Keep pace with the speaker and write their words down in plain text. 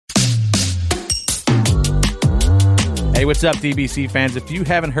Hey, what's up, DBC fans? If you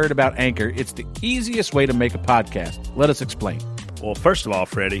haven't heard about Anchor, it's the easiest way to make a podcast. Let us explain. Well, first of all,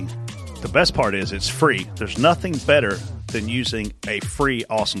 Freddie, the best part is it's free. There's nothing better than using a free,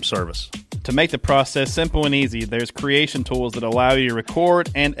 awesome service. To make the process simple and easy, there's creation tools that allow you to record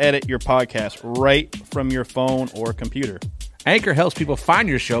and edit your podcast right from your phone or computer. Anchor helps people find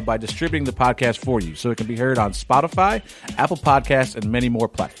your show by distributing the podcast for you, so it can be heard on Spotify, Apple Podcasts, and many more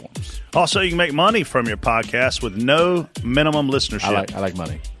platforms. Also, you can make money from your podcast with no minimum listenership. I like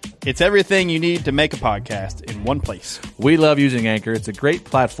money. It's everything you need to make a podcast in one place. We love using Anchor. It's a great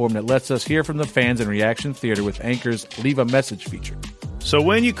platform that lets us hear from the fans in Reaction Theater with Anchor's Leave a Message feature. So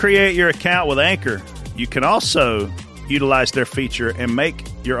when you create your account with Anchor, you can also utilize their feature and make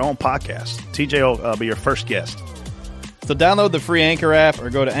your own podcast. TJ will be your first guest. So download the free Anchor app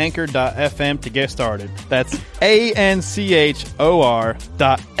or go to anchor.fm to get started. That's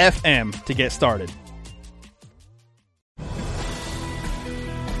ANCHOR.FM to get started.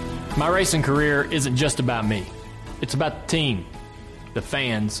 My racing career isn't just about me. It's about the team, the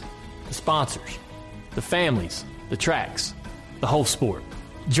fans, the sponsors, the families, the tracks, the whole sport.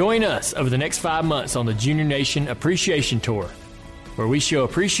 Join us over the next 5 months on the Junior Nation Appreciation Tour, where we show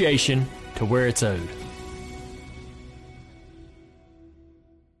appreciation to where it's owed.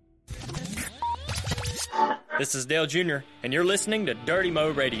 This is Dale Jr., and you're listening to Dirty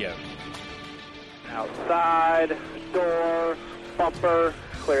Mo Radio. Outside, door, bumper,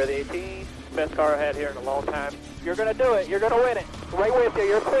 clear the 18. Best car I had here in a long time. You're going to do it. You're going to win it. Right with you.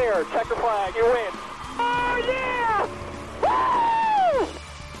 You're clear. Check your flag. You win. Oh, yeah! Woo!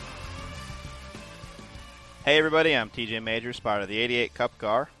 Hey, everybody. I'm TJ Major, spotter of the 88 Cup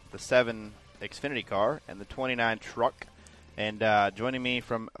car, the 7 Xfinity car, and the 29 truck. And joining me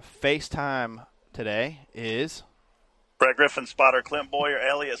from FaceTime today is Brett Griffin, spotter Clint Boyer,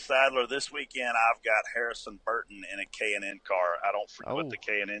 Elliott Sadler. This weekend, I've got Harrison Burton in a K&N car. I don't frequent the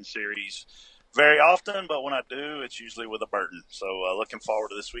K&N series very often, but when I do, it's usually with a Burton. So looking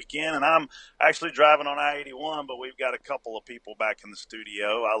forward to this weekend. And I'm actually driving on I-81, but we've got a couple of people back in the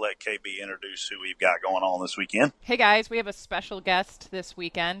studio. I'll let KB introduce who we've got going on this weekend. Hey, guys, we have a special guest this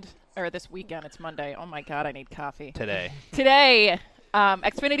weekend. It's Monday. Oh, my God, I need coffee. today.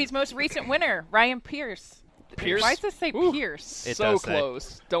 Xfinity's most recent winner, Ryan Pierce. Pierce? Why does this say Ooh. Pierce? It So does say.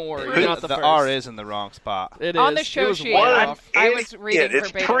 close. Don't worry. Pierce. You're not the The first. R is in the wrong spot. It On is. the show It was sheet, way I off. was reading It's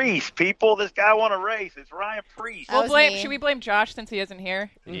verbatim. Priest, people. This guy won a race. It's Ryan Priest. Should we blame Josh since he isn't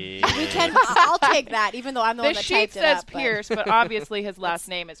here? Yeah. We can. I'll take that, even though I'm the one The that sheet typed it says up. Pierce, but obviously his last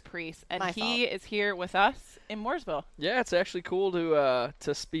name is Priest, and My he is here with us in Mooresville. Yeah, it's actually cool to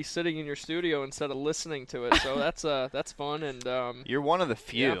be sitting in your studio instead of listening to it. So that's fun. And You're one of the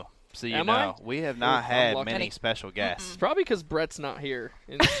few. Yeah. So you Am know, I? we have not had lucky. many special guests. it's probably because Brett's not here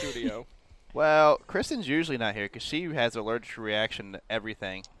in the studio. Well, Kristen's usually not here because she has an allergic reaction to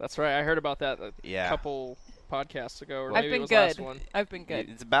everything. That's right. I heard about that a Yeah. couple podcasts ago, or I've maybe been it was good. last one. I've been good.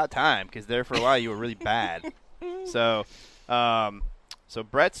 It's about time because there for a while you were really bad. So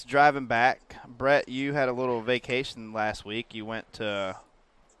Brett's driving back. Brett, you had a little vacation last week. You went to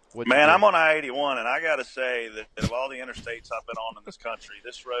Man, I'm on I-81, and I got to say that of all the interstates I've been on in this country,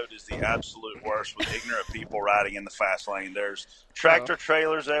 this road is the absolute worst with ignorant people riding in the fast lane. There's tractor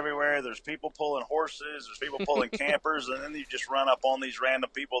trailers everywhere. There's people pulling horses. There's people pulling campers, and then you just run up on these random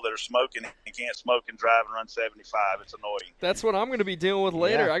people that are smoking and can't smoke and drive and run 75. It's annoying. That's what I'm going to be dealing with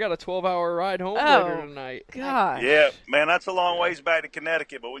later. Yeah. I got a 12-hour ride home Oh. later tonight. God. Yeah, man, that's a long ways back to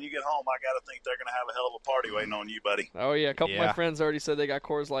Connecticut, but when you get home, I got to think they're going to have a hell of a party waiting on you, buddy. Oh, yeah. A couple of my Yeah. friends already said they got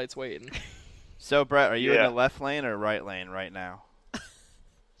Coors Lights waiting. So, Brett, are you Yeah. in the left lane or right lane right now?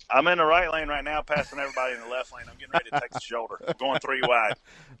 I'm in the right lane right now, passing everybody in the left lane. I'm getting ready to take the shoulder. I'm going 3 wide.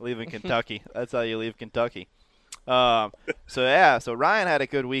 Leaving Kentucky. That's how you leave Kentucky. So Ryan had a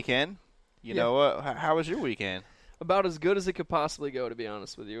good weekend. You know what? How was your weekend? About as good as it could possibly go, to be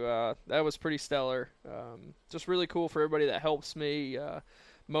honest with you. That was pretty stellar. Just really cool for everybody that helps me.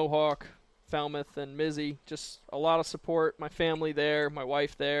 Mohawk, Falmouth, and Mizzy. Just a lot of support. My family there, my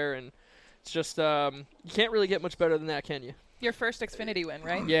wife there, and it's just you can't really get much better than that, can you? Your first Xfinity win,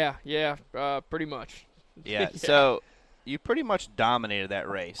 right? Yeah, pretty much. Yeah. So you pretty much dominated that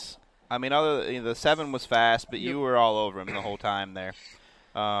race. I mean, the 7 was fast, but you were all over him the whole time there.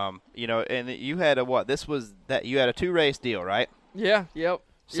 And you had you had a 2-race deal, right? Yeah. Yep.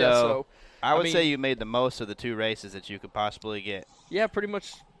 So, I would mean, say you made the most of the 2 races that you could possibly get. Yeah, pretty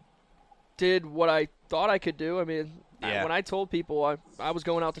much did what I thought I could do. I mean, Yeah. when I told people I was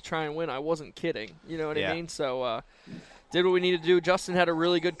going out to try and win, I wasn't kidding. You know what Yeah. I mean? So did what we needed to do. Justin had a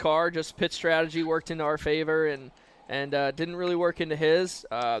really good car. Just pit strategy worked into our favor, and and didn't really work into his.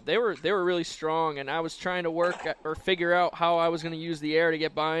 They were really strong, and I was trying to work or figure out how I was going to use the air to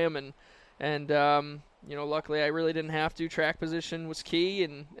get by him, and luckily I really didn't have to. Track position was key,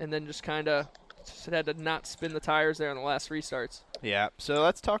 and then just kind of had to not spin the tires there on the last restarts. Yeah. So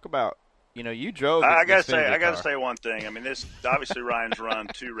let's talk about. You drove. I gotta say one thing. I mean, this obviously Ryan's run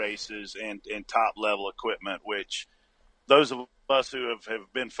 2 races in top level equipment, which those of us who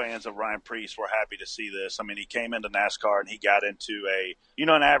have been fans of Ryan Preece were happy to see this. I mean, he came into NASCAR and he got into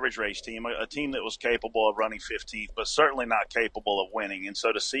an average race team, a team that was capable of running 15th, but certainly not capable of winning. And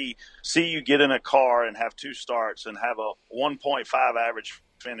so to see you get in a car and have 2 starts and have a 1.5 average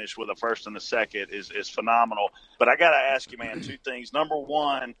finish with a first and a second is phenomenal. But I got to ask you, man, 2 things. Number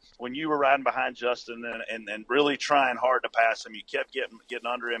one, when you were riding behind Justin and really trying hard to pass him, you kept getting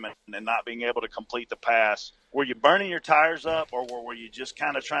under him and not being able to complete the pass. Were you burning your tires up, or were you just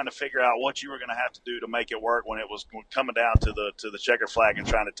kind of trying to figure out what you were going to have to do to make it work when it was coming down to the checker flag and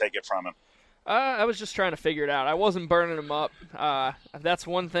trying to take it from him? I was just trying to figure it out. I wasn't burning them up. That's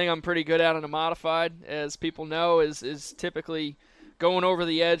one thing I'm pretty good at in a modified, as people know, is typically going over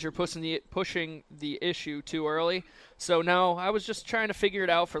the edge or pushing the issue too early. So no, I was just trying to figure it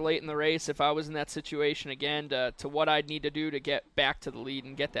out for late in the race if I was in that situation again to what I'd need to do to get back to the lead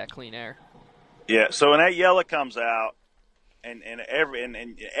and get that clean air. Yeah, so when that yellow comes out and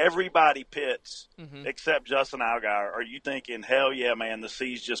everybody pits except Justin Allgaier, are you thinking, hell yeah, man, the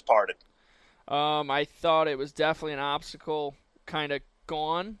seas just parted? I thought it was definitely an obstacle kind of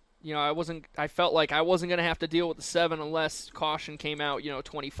gone. I felt like I wasn't going to have to deal with the 7 unless caution came out,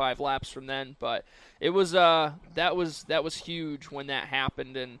 25 laps from then. But it was that was huge when that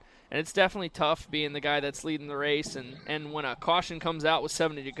happened, and it's definitely tough being the guy that's leading the race, and when a caution comes out with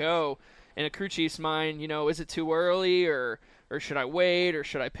 70 to go, in a crew chief's mind, is it too early or should I wait or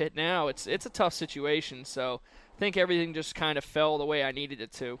should I pit now? It's a tough situation, so I think everything just kind of fell the way I needed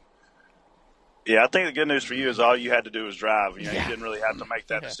it to. Yeah, I think the good news for you is all you had to do was drive. You didn't really have to make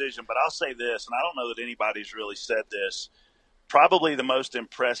that decision. But I'll say this, and I don't know that anybody's really said this, probably the most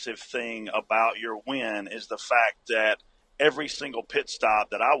impressive thing about your win is the fact that every single pit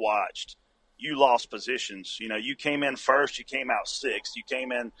stop that I watched, you lost positions. You came in first, you came out 6th, you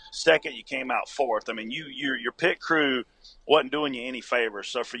came in second, you came out 4th. I mean, your pit crew wasn't doing you any favors.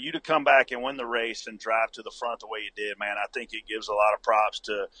 So for you to come back and win the race and drive to the front the way you did, man, I think it gives a lot of props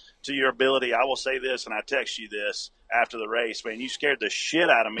to your ability. I will say this, and I text you this after the race, man, you scared the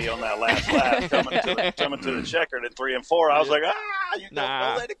shit out of me on that last lap coming to the checkered at 3 and 4. I was like,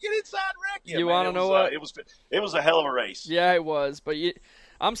 don't let it get inside wreck you. You want to know what? It was a hell of a race. Yeah, it was, but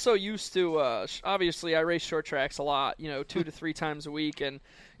I'm so used to, obviously I race short tracks a lot, 2 to 3 times a week, and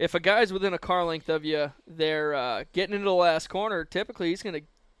if a guy's within a car length of you, they're getting into the last corner, typically he's going to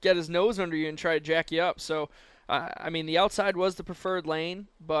get his nose under you and try to jack you up. So, the outside was the preferred lane,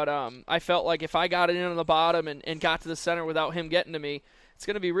 but I felt like if I got it in on the bottom and got to the center without him getting to me, it's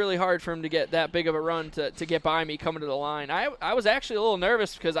going to be really hard for him to get that big of a run to get by me coming to the line. I was actually a little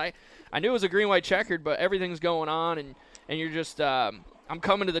nervous because I knew it was a green-white checkered, but everything's going on, and you're just I'm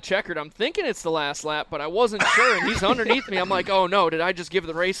coming to the checkered. I'm thinking it's the last lap, but I wasn't sure, and he's underneath me. I'm like, oh, no, did I just give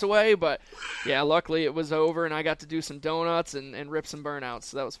the race away? But, yeah, luckily it was over, and I got to do some donuts and rip some burnouts,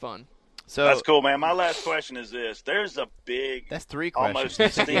 so that was fun. So that's cool, man. My last question is this. There's a big, that's 3 questions. Almost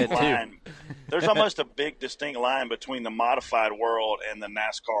distinct line. There's almost a big distinct line between the modified world and the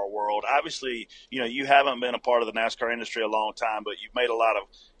NASCAR world. Obviously, you haven't been a part of the NASCAR industry a long time, but you've made a lot of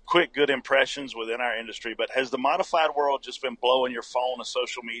quick, good impressions within our industry. But has the modified world just been blowing your phone and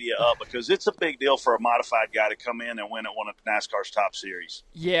social media up? Because it's a big deal for a modified guy to come in and win at one of NASCAR's top series.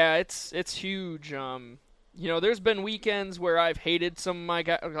 Yeah, it's huge. There's been weekends where I've hated some of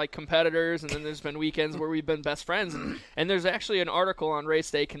my competitors, and then there's been weekends where we've been best friends. And there's actually an article on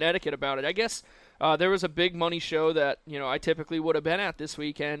Race Day Connecticut about it. I guess there was a big money show that I typically would have been at this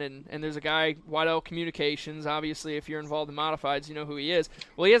weekend, and there's a guy, White Oak Communications. Obviously, if you're involved in modifieds, you know who he is.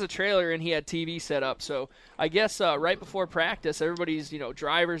 Well, he has a trailer and he had TV set up. So I guess right before practice, everybody's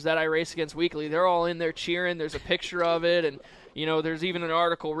drivers that I race against weekly, they're all in there cheering. There's a picture of it, and there's even an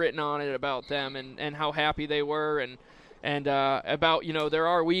article written on it about them and how happy they were, and about there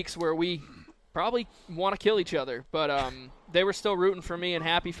are weeks where we probably want to kill each other, but they were still rooting for me and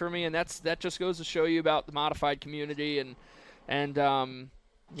happy for me, and that just goes to show you about the modified community, and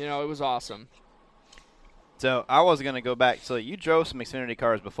it was awesome. So I was going to go back. So you drove some Xfinity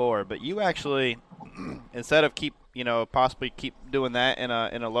cars before, but you actually, instead of possibly keep doing that in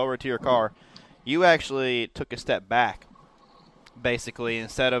a lower tier car, you actually took a step back. Basically,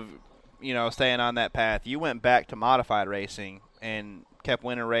 instead of staying on that path, you went back to modified racing and kept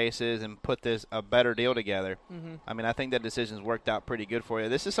winning races and put a better deal together. Mm-hmm. I mean, I think that decision's worked out pretty good for you.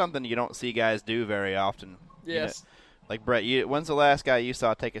 This is something you don't see guys do very often. Yes. Like Brett, when's the last guy you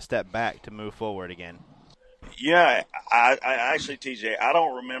saw take a step back to move forward again? Yeah, I actually, TJ, I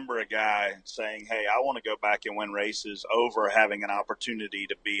don't remember a guy saying, hey, I want to go back and win races over having an opportunity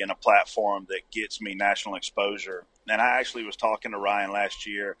to be in a platform that gets me national exposure. And I actually was talking to Ryan last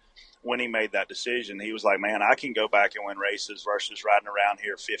year when he made that decision. He was like, man, I can go back and win races versus riding around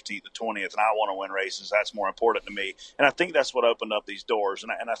here 15th to 20th, and I want to win races. That's more important to me. And I think that's what opened up these doors.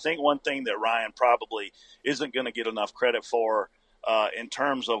 And I think one thing that Ryan probably isn't going to get enough credit for in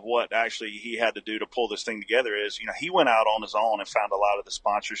terms of what actually he had to do to pull this thing together is, he went out on his own and found a lot of the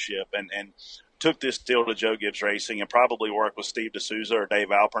sponsorship and took this deal to Joe Gibbs Racing and probably worked with Steve D'Souza or Dave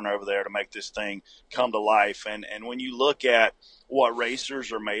Alpern over there to make this thing come to life. And when you look at what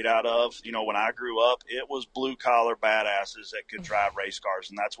racers are made out of, when I grew up, it was blue-collar badasses that could drive race cars,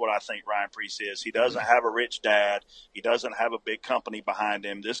 and that's what I think Ryan Preece is. He doesn't have a rich dad. He doesn't have a big company behind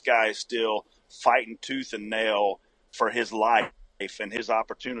him. This guy is still fighting tooth and nail for his life and his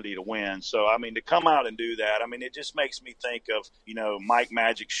opportunity to win. So, I mean, to come out and do that, I mean, it just makes me think of, Mike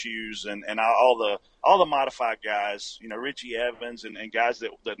Magic Shoes and all the modified guys, Richie Evans and guys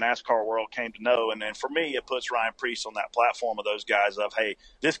that the NASCAR world came to know. And for me, it puts Ryan Preece on that platform of those guys of, hey,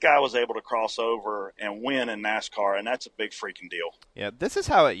 this guy was able to cross over and win in NASCAR, and that's a big freaking deal. Yeah, this is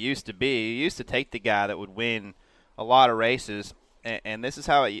how it used to be. You used to take the guy that would win a lot of races, and this is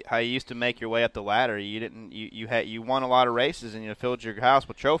how you used to make your way up the ladder. You won a lot of races, and you filled your house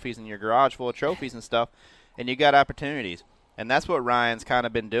with trophies and your garage full of trophies and stuff, and you got opportunities. And that's what Ryan's kind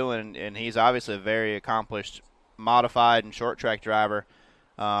of been doing, and he's obviously a very accomplished modified and short track driver.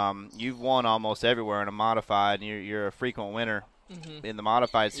 You've won almost everywhere in a modified, and you're a frequent winner in the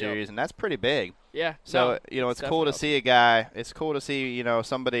modified series, and that's pretty big. Yeah. So it's cool to see a guy. It's cool to see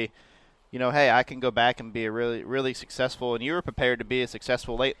somebody. Hey, I can go back and be a really, really successful, and you were prepared to be a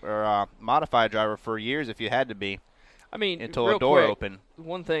successful modified driver for years if you had to be. I mean, until real a door quick, opened.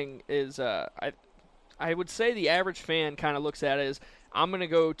 One thing is, I would say the average fan kind of looks at it as, I'm going to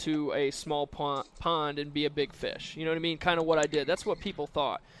go to a small pond and be a big fish. You know what I mean? Kind of what I did. That's what people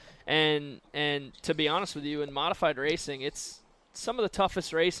thought. And to be honest with you, in modified racing, it's some of the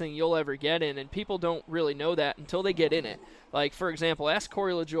toughest racing you'll ever get in, and people don't really know that until they get in it. Like, for example, ask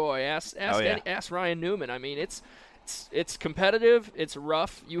Corey LaJoie, ask Ryan Newman. I mean, it's competitive, it's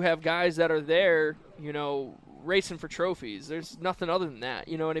rough. You have guys that are there, racing for trophies. There's nothing other than that.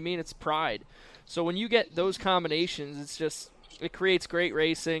 You know what I mean? It's pride. So when you get those combinations, it creates great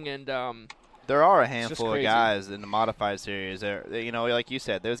racing, and there are a handful of guys in the modified series. Like you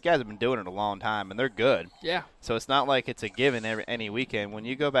said, those guys have been doing it a long time, and they're good. Yeah. So it's not like it's a given any weekend. When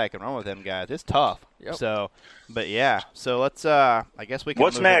you go back and run with them guys, it's tough. Yep. So, but yeah. So let's. I guess we can.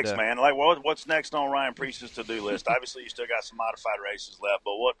 What's next, man? Like, what's next on Ryan Preece's to-do list? Obviously, you still got some modified races left,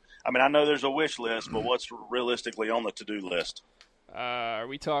 but I know there's a wish list, but what's realistically on the to-do list? Are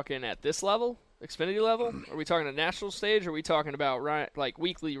we talking at this level? Xfinity level? Are we talking a national stage? Or are we talking about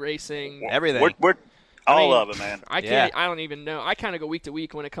weekly racing? Everything. All of it, man. I don't even know. I kind of go week to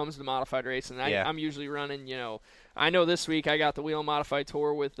week when it comes to modified racing. I'm usually running. I know this week I got the Wheel Modified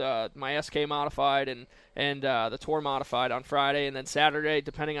Tour with my SK Modified and the Tour Modified on Friday, and then Saturday,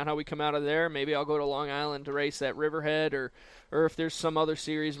 depending on how we come out of there, maybe I'll go to Long Island to race at Riverhead, or if there's some other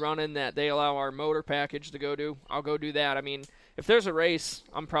series running that they allow our motor package to go to, I'll go do that. I mean, if there's a race,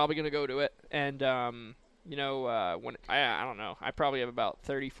 I'm probably going to go to it. And, when I don't know, I probably have about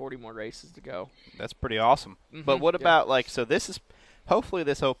 30, 40 more races to go. That's pretty awesome. Mm-hmm. But what about, hopefully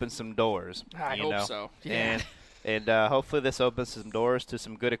this opens some doors. I hope so. Yeah. And hopefully this opens some doors to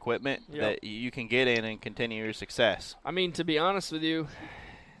some good equipment that you can get in and continue your success. I mean, to be honest with you,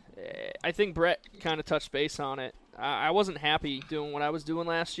 I think Brett kind of touched base on it. I wasn't happy doing what I was doing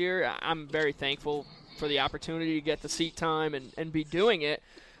last year. I'm very thankful for the opportunity to get the seat time and be doing it,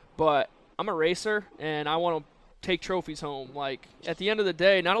 but I'm a racer and I want to take trophies home. Like, at the end of the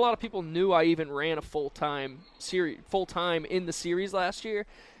day, not a lot of people knew I even ran a full-time in the series last year,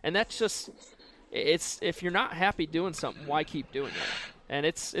 and that's just if you're not happy doing something, why keep doing it? And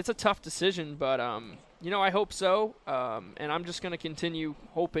it's a tough decision, but I hope so, and I'm just going to continue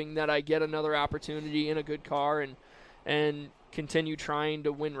hoping that I get another opportunity in a good car and continue trying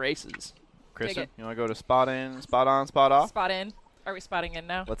to win races. Kristen, you want to go to spot in, spot on, spot off? Spot in. Are we spotting in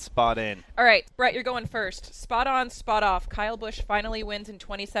now? Let's spot in. All right, Brett, you're going first. Spot on, spot off. Kyle Busch finally wins in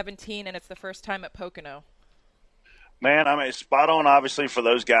 2017, and it's the first time at Pocono. Man, spot on, obviously, for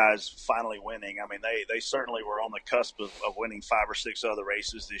those guys finally winning. I mean, they certainly were on the cusp of winning 5 or 6 other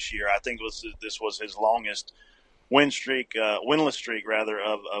races this year. I think this was his longest winless streak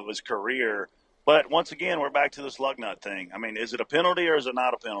of his career. But once again, we're back to this lug nut thing. I mean, is it a penalty or is it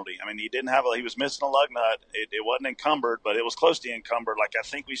not a penalty? I mean, he was missing a lug nut. It wasn't encumbered, but it was close to encumbered. Like, I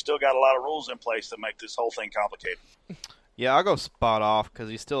think we still got a lot of rules in place that make this whole thing complicated. Yeah, I'll go spot off because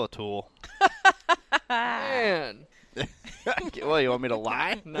he's still a tool. Man. Well, you want me to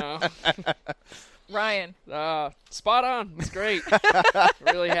lie? No. Ryan. Spot on. It's great.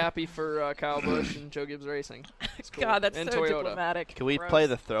 Really happy for Kyle Busch and Joe Gibbs Racing. It's cool. God, that's and so Toyota. diplomatic. Can we Gross. play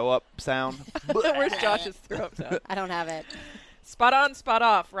the throw-up sound? Where's Josh's throw-up sound? I don't have it. Spot on, spot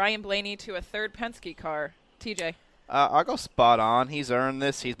off. Ryan Blaney to a third Penske car. TJ. I'll go spot on. He's earned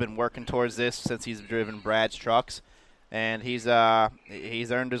this. He's been working towards this since he's driven Brad's trucks, and he's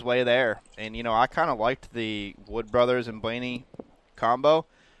earned his way there. And, you know, I kind of liked the Wood Brothers and Blaney combo,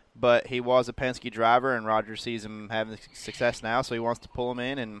 but he was a Penske driver, and Roger sees him having success now, so he wants to pull him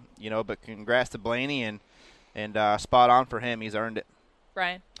in. And, you know, but congrats to Blaney, and spot on for him. He's earned it.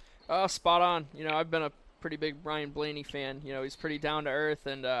 Brian. Spot on. You know, I've been a pretty big Ryan Blaney fan. You know, he's pretty down to earth,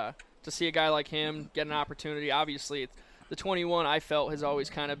 and to see a guy like him get an opportunity, obviously the 21 I felt has always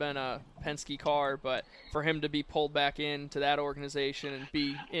kind of been a Penske car, but for him to be pulled back into that organization and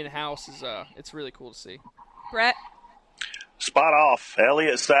be in-house is it's really cool to see. Brett. Spot off.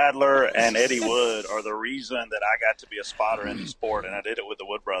 Elliott Sadler and Eddie Wood are the reason that I got to be a spotter in the sport, and I did it with the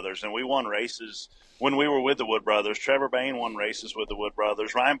Wood Brothers. And we won races when we were with the Wood Brothers. Trevor Bayne won races with the Wood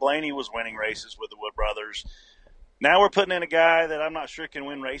Brothers. Ryan Blaney was winning races with the Wood Brothers. Now we're putting in a guy that I'm not sure can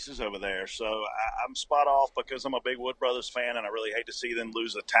win races over there. So I'm spot off because I'm a big Wood Brothers fan, and I really hate to see them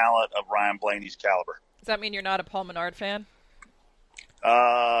lose the talent of Ryan Blaney's caliber. Does that mean you're not a Paul Menard fan?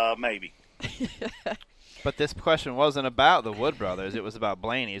 Maybe. But this question wasn't about the Wood Brothers. It was about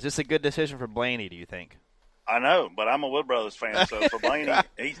Blaney. Is this a good decision for Blaney, do you think? I know, but I'm a Wood Brothers fan, so for Blaney,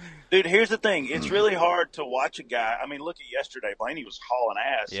 dude, here's the thing. It's really hard to watch a guy. I mean, look at yesterday. Blaney was hauling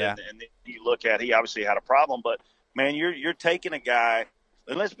ass, yeah. and then you look at he obviously had a problem, but, man, you're taking a guy,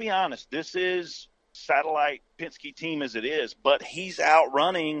 and let's be honest, this is satellite Penske team as it is, but he's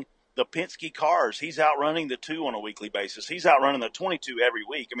outrunning the Penske cars. He's outrunning the 2 on a weekly basis. He's outrunning the 22 every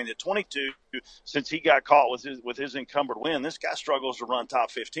week. I mean, the 22, since he got caught with his encumbered win, this guy struggles to run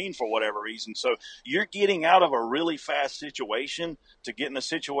top 15 for whatever reason. So you're getting out of a really fast situation to get in a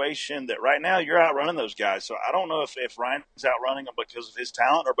situation that right now you're outrunning those guys. So I don't know if Ryan's outrunning them because of his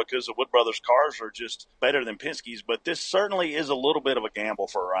talent or because the Wood Brothers cars are just better than Penske's, but this certainly is a little bit of a gamble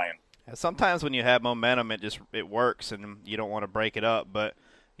for Ryan. Sometimes when you have momentum, it works, and you don't want to break it up, but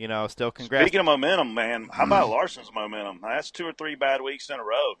you know, still congrats. Speaking of momentum, man, how about Larson's momentum? That's 2 or 3 bad weeks in a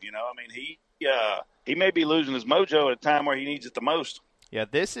row. You know, I mean, he may be losing his mojo at a time where he needs it the most. Yeah,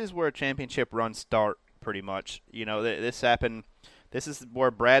 this is where championship runs start, pretty much. You know, this happened. This is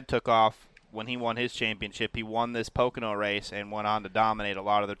where Brad took off when he won his championship. He won this Pocono race and went on to dominate a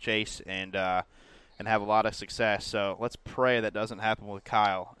lot of the chase and have a lot of success. So let's pray that doesn't happen with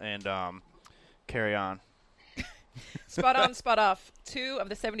Kyle and carry on. Spot on, spot off. 2 of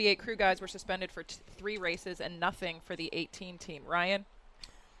the 78 crew guys were suspended for 3 races and nothing for the 18 team. Ryan?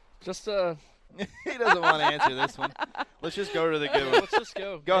 Just he doesn't want to answer this one. Let's just go to the good one. Let's just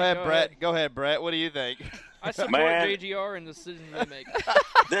go. Go ahead, Brett. Go ahead, Brett. What do you think? I support JGR and the decision they make.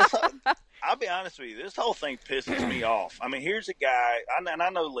 I'll be honest with you. This whole thing pisses me off. I mean, here's a guy, and I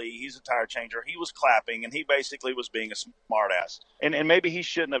know Lee. He's a tire changer. He was clapping, and he basically was being a smartass. And maybe he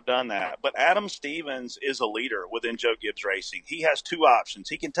shouldn't have done that. But Adam Stevens is a leader within Joe Gibbs Racing. He has 2 options.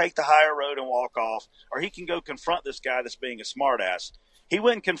 He can take the higher road and walk off, or he can go confront this guy that's being a smartass. He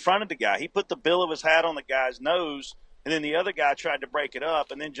went and confronted the guy. He put the bill of his hat on the guy's nose, and then the other guy tried to break it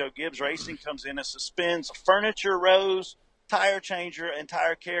up. And then Joe Gibbs Racing comes in and suspends Furniture Rose, tire changer, and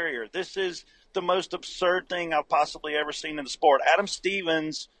tire carrier. This is the most absurd thing I've possibly ever seen in the sport. Adam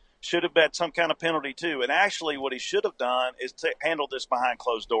Stevens should have bet some kind of penalty too. And actually what he should have done is handled this behind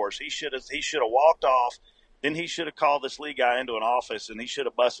closed doors. He should have walked off. Then he should have called this Lee guy into an office, and he should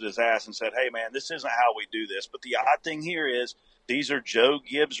have busted his ass and said, hey, man, this isn't how we do this. But the odd thing here is these are Joe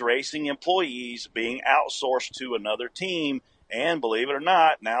Gibbs Racing employees being outsourced to another team. And believe it or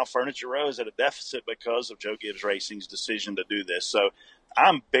not, now Furniture Row is at a deficit because of Joe Gibbs Racing's decision to do this. So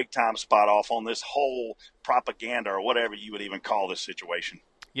I'm big-time spot off on this whole propaganda or whatever you would even call this situation.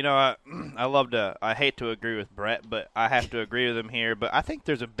 You know, I hate to agree with Brett, but I have to agree with him here. But I think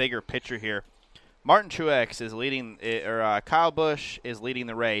there's a bigger picture here. Martin Truex is leading, Kyle Busch is leading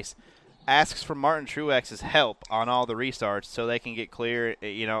the race, asks for Martin Truex's help on all the restarts so they can get clear,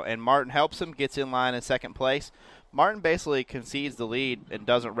 you know, and Martin helps him, gets in line in second place. Martin basically concedes the lead and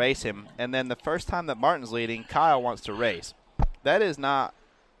doesn't race him, and then the first time that Martin's leading, Kyle wants to race. That is not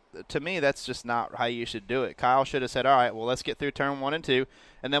to me, that's just not how you should do it. Kyle should have said, all right, well, let's get through turn 1 and 2,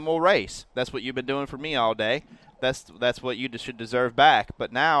 and then we'll race. That's what you've been doing for me all day. That's what you should deserve back.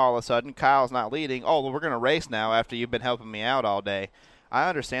 But now, all of a sudden, Kyle's not leading. Oh, well, we're going to race now after you've been helping me out all day. I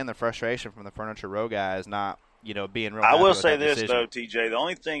understand the frustration from the Furniture Row guys not, being real. I will say this, though, TJ. The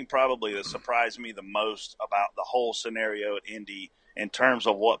only thing probably that surprised me the most about the whole scenario at Indy in terms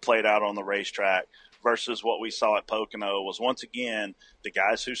of what played out on the racetrack versus what we saw at Pocono was, once again, the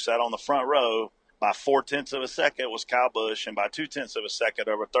guys who sat on the front row, by 0.4 of a second was Kyle Busch, and by 0.2 of a second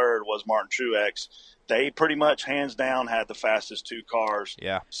over third was Martin Truex. They pretty much hands down had the fastest 2 cars.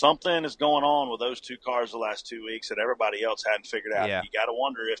 Yeah. Something is going on with those 2 cars the last 2 weeks that everybody else hadn't figured out. Yeah. You got to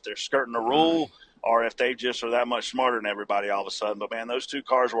wonder if they're skirting the rule or if they just are that much smarter than everybody all of a sudden. But, man, those 2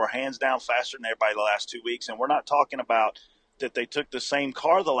 cars were hands down faster than everybody the last 2 weeks. And we're not talking about that they took the same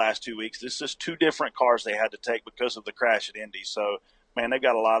car the last 2 weeks. This is 2 different cars they had to take because of the crash at Indy. So, man, they've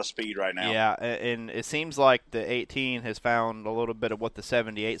got a lot of speed right now. Yeah, and it seems like the 18 has found a little bit of what the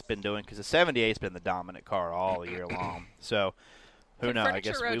 78's been doing, because the 78's been the dominant car all year long. So, who knows? I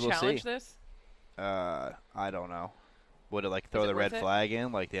guess we will see. This? I don't know. Would it throw the red flag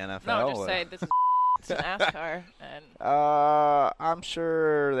in like the NFL? No, just say this is NASCAR. And I'm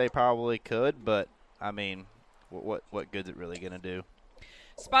sure they probably could, but I mean, what good's it really going to do?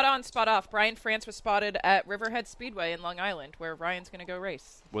 Spot on, spot off. Brian France was spotted at Riverhead Speedway in Long Island, where Ryan's going to go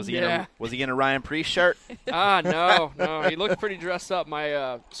race. Was he in a Ryan Preece shirt? No. He looked pretty dressed up.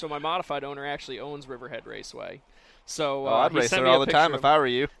 My modified owner actually owns Riverhead Raceway. So I'd race there all the time if I were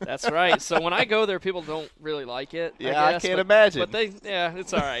you. That's right. So when I go there, people don't really like it. Yeah, I can't imagine. But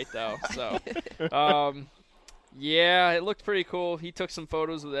it's all right though. So, yeah, it looked pretty cool. He took some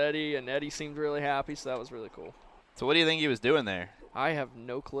photos with Eddie, and Eddie seemed really happy. So that was really cool. So what do you think he was doing there? I have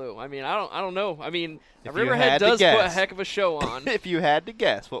no clue. I mean, I don't know. I mean, Riverhead does put a heck of a show on. If you had to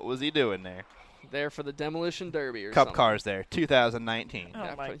guess, what was he doing there? There for the Demolition Derby or Cup something. Cars there, 2019.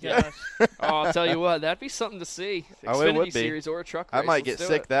 Oh, my gosh. I'll tell you what, that'd be something to see. Oh, it would be. Series or a truck race. I might get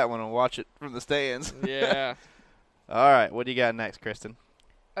sick that one and watch it from the stands. Yeah. All right, what do you got next, Kristen?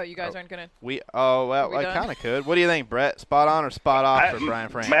 Oh, you guys aren't going to? I kind of could. What do you think, Brett? Spot on or spot off for Brian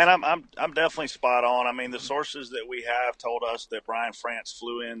France? Man, I'm definitely spot on. I mean, the sources that we have told us that Brian France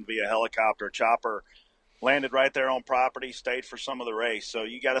flew in via helicopter chopper, landed right there on property, stayed for some of the race. So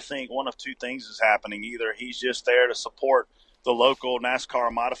you got to think one of 2 things is happening. Either he's just there to support the local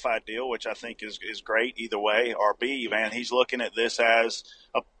NASCAR modified deal, which I think is great either way, or B, man, he's looking at this as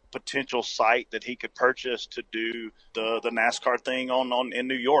a potential site that he could purchase to do the NASCAR thing in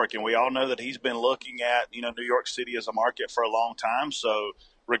New York. And we all know that he's been looking at, New York City as a market for a long time. So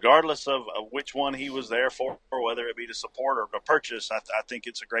regardless of which one he was there for, or whether it be to support or to purchase, I think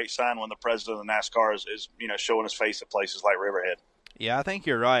it's a great sign when the president of NASCAR is showing his face at places like Riverhead. Yeah, I think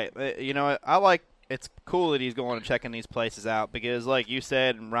you're right. It's cool that he's going and checking these places out because, like you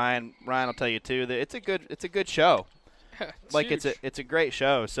said, and Ryan will tell you too, that it's a good show. It's a great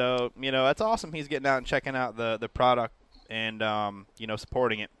show. So that's awesome. He's getting out and checking out the product and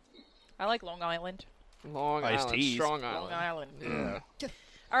supporting it. I like Long Island. Long Island. Long Island. Yeah.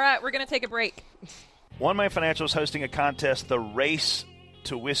 All right, we're gonna take a break. One Man Financial is hosting a contest, the Race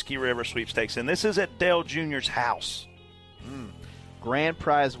to Whiskey River Sweepstakes, and this is at Dale Jr.'s house. Grand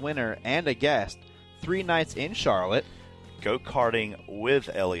prize winner and a guest. 3 nights in Charlotte. Go-karting with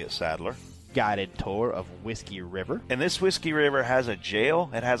Elliott Sadler. Guided tour of Whiskey River. And this Whiskey River has a jail.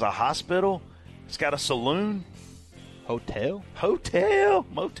 It has a hospital. It's got a saloon. Hotel.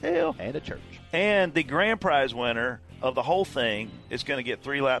 Motel. And a church. And the grand prize winner of the whole thing is going to get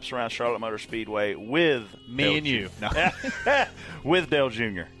 3 laps around Charlotte Motor Speedway with me Dale and you. No. With Dale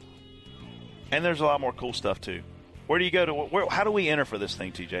Jr. And there's a lot more cool stuff, too. Where do you go to? How do we enter for this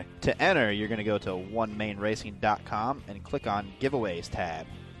thing, TJ? To enter, you're going to go to onemainracing.com and click on Giveaways tab.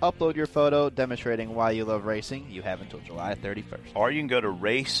 Upload your photo demonstrating why you love racing. You have until July 31st. Or you can go to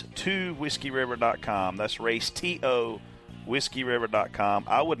race2whiskeyriver.com. That's race2whiskeyriver.com.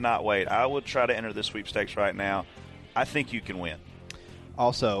 I would not wait. I would try to enter this sweepstakes right now. I think you can win.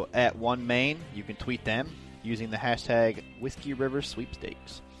 Also, at OneMain, you can tweet them using the hashtag Whiskey River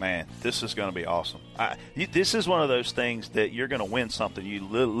Sweepstakes. Man, this is going to be awesome. This is one of those things that you're going to win something you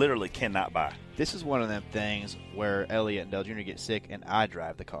literally cannot buy. This is one of them things where Elliott and Dale Jr. get sick and I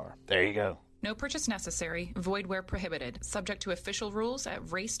drive the car. There you go. No purchase necessary. Void where prohibited. Subject to official rules at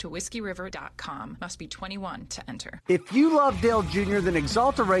racetowhiskeyriver.com. Must be 21 to enter. If you love Dale Jr., then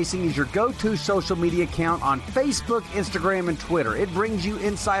Exalta Racing is your go-to social media account on Facebook, Instagram, and Twitter. It brings you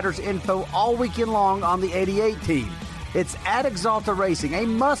insiders info all weekend long on the 88 team. It's at Exalta Racing, a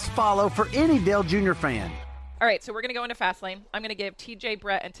must-follow for any Dale Jr. fan. All right, so we're going to go into Fastlane. I'm going to give TJ,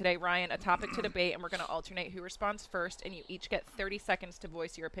 Brett, and today Ryan a topic to debate, and we're going to alternate who responds first, and you each get 30 seconds to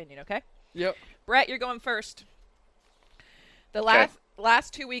voice your opinion, okay? Yep. Brett, you're going first. The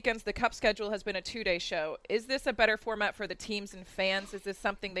last 2 weekends, the Cup schedule has been a 2-day show. Is this a better format for the teams and fans? Is this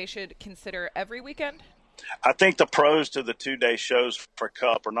something they should consider every weekend? I think the pros to the 2-day shows for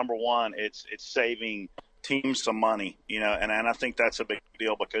Cup are, number one, it's saving teams some money, and I think that's a big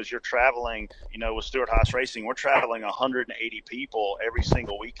deal because you're traveling, with Stewart-Haas Racing, we're traveling 180 people every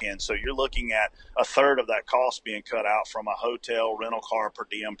single weekend. So you're looking at a third of that cost being cut out from a hotel, rental car, per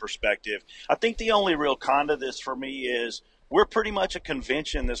diem perspective. I think the only real con to this for me is we're pretty much a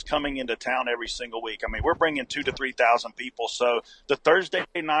convention that's coming into town every single week. I mean, we're bringing 2,000 to 3,000 people. So the Thursday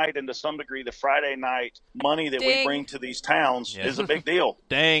night and to some degree the Friday night money that we bring to these towns is a big deal.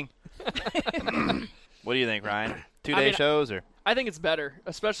 Dang. What do you think, Ryan? 2-day shows? Or I think it's better,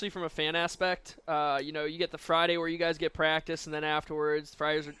 especially from a fan aspect. You get the Friday where you guys get practice, and then afterwards,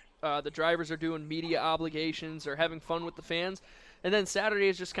 the drivers are doing media obligations or having fun with the fans. And then Saturday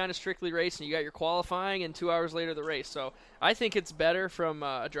is just kind of strictly racing. You got your qualifying, and 2 hours later the race. So I think it's better from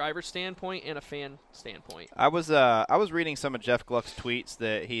a driver standpoint and a fan standpoint. I was reading some of Jeff Gluck's tweets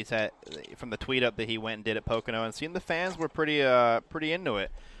that he's had from the tweet up that he went and did at Pocono, and seeing the fans were pretty into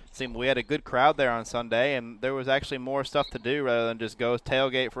it. Seemed we had a good crowd there on Sunday, and there was actually more stuff to do rather than just go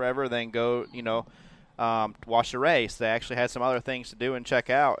tailgate forever, then go, watch the race. They actually had some other things to do and check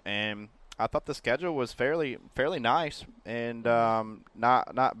out, and I thought the schedule was fairly nice and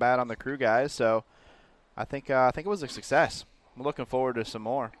not bad on the crew guys. So I think it was a success. I'm looking forward to some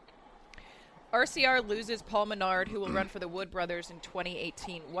more. RCR loses Paul Menard, who will run for the Wood Brothers in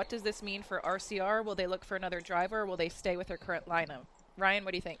 2018. What does this mean for RCR? Will they look for another driver, or will they stay with their current lineup? Ryan,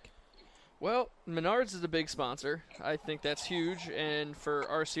 what do you think? Well, Menards is a big sponsor. I think that's huge, and for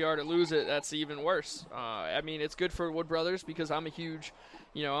RCR to lose it, that's even worse. It's good for Wood Brothers because I'm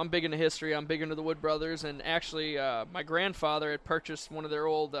I'm big into history. I'm big into the Wood Brothers, and actually my grandfather had purchased one of their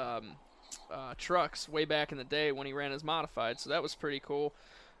old trucks way back in the day when he ran his modified, so that was pretty cool.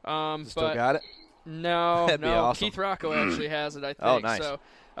 Still got it? No, That'd be awesome. Keith Rocco actually has it, I think. Oh, nice. So,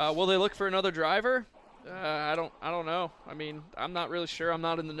 will they look for another driver? I don't know. I mean, I'm not really sure. I'm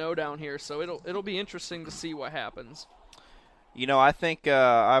not in the know down here, so it'll be interesting to see what happens. I think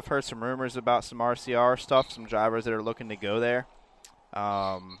I've heard some rumors about some RCR stuff, some drivers that are looking to go there.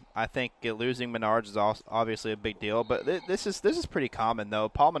 I think losing Menards is obviously a big deal, but this is pretty common though.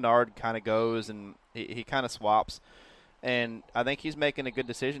 Paul Menard kind of goes and he kind of swaps, and I think he's making a good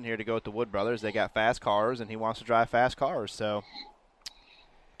decision here to go with the Wood Brothers. They got fast cars, and he wants to drive fast cars. So,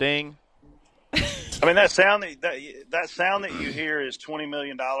 ding. I mean, that sound that you hear is $20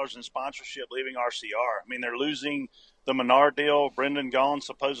 million in sponsorship leaving RCR. I mean, they're losing the Menard deal. Brendan Gaughan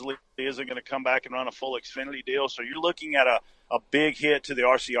supposedly isn't going to come back and run a full Xfinity deal. So you're looking at a big hit to the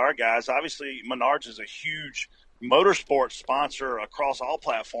RCR guys. Obviously, Menards is a huge motorsports sponsor across all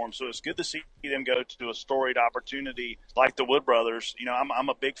platforms, so it's good to see them go to a storied opportunity like the Wood Brothers. I'm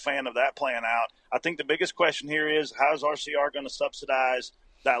a big fan of that playing out. I think the biggest question here is, how is RCR going to subsidize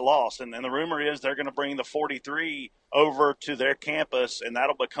that loss? And the rumor is they're going to bring the 43 over to their campus, and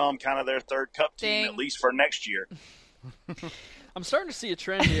that'll become kind of their third Cup team, at least for next year. I'm starting to see a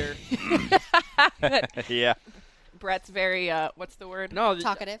trend here. Yeah. Brett's very, what's the word? No,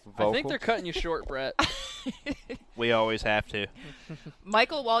 talkative. I think they're cutting you short, Brett. We always have to.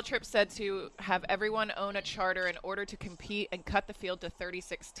 Michael Waltrip said to have everyone own a charter in order to compete and cut the field to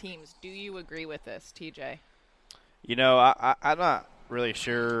 36 teams. Do you agree with this, TJ? I'm not really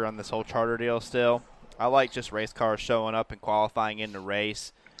sure on this whole charter deal still. I like just race cars showing up and qualifying in the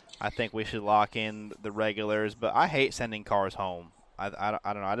race. I think we should lock in the regulars, but I hate sending cars home. I don't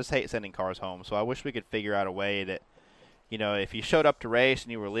know. I just hate sending cars home. So I wish we could figure out a way that, if you showed up to race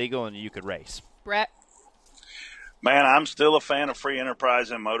and you were legal and you could race. Brett? Man, I'm still a fan of free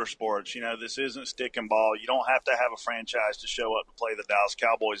enterprise in motorsports. This isn't stick and ball. You don't have to have a franchise to show up to play the Dallas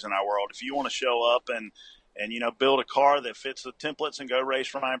Cowboys in our world. If you want to show up and build a car that fits the templates and go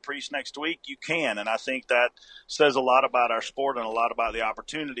race Ryan Preece next week, you can. And I think that says a lot about our sport and a lot about the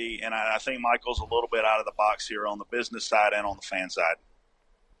opportunity. And I think Michael's a little bit out of the box here on the business side and on the fan side.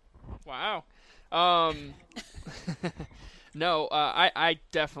 Wow. No, I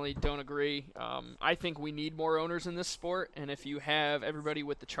definitely don't agree. I think we need more owners in this sport, and if you have everybody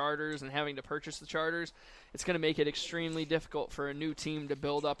with the charters and having to purchase the charters, it's going to make it extremely difficult for a new team to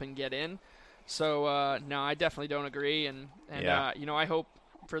build up and get in. So, no, I definitely don't agree, and yeah. I hope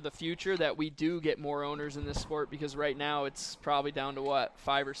for the future that we do get more owners in this sport, because right now it's probably down to,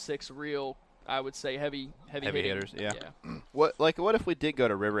 5 or 6 real, I would say, heavy hitters, yeah. What if we did go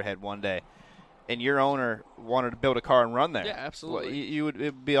to Riverhead one day and your owner wanted to build a car and run there. Yeah, absolutely. Well,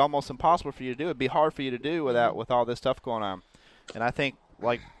 it'd be almost impossible for you to do. It'd be hard for you to do with all this stuff going on. And I think,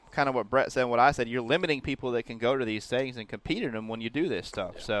 like kind of what Brett said and what I said, you're limiting people that can go to these things and compete in them when you do this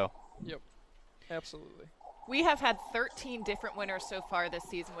stuff. So. Yep, absolutely. We have had 13 different winners so far this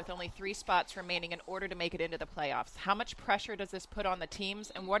season with only 3 spots remaining in order to make it into the playoffs. How much pressure does this put on the teams,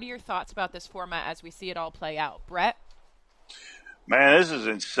 and what are your thoughts about this format as we see it all play out? Brett? Man, this is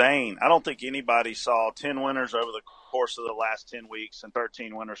insane. I don't think anybody saw 10 winners over the course of the last 10 weeks and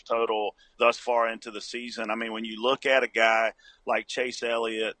 13 winners total thus far into the season. I mean, when you look at a guy like Chase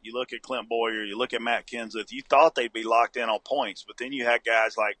Elliott, you look at Clint Boyer, you look at Matt Kenseth, you thought they'd be locked in on points, but then you had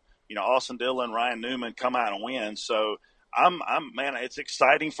guys like, Austin Dillon, Ryan Newman come out and win. So man, it's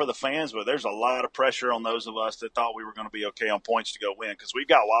exciting for the fans, but there's a lot of pressure on those of us that thought we were going to be okay on points to go win, because we've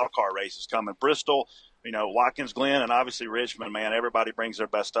got wild card races coming. Bristol, Watkins Glen, and obviously Richmond, man, everybody brings their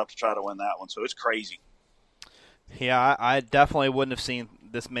best stuff to try to win that one. So it's crazy. Yeah, I definitely wouldn't have seen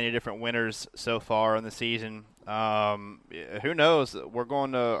this many different winners so far in the season. Who knows? We're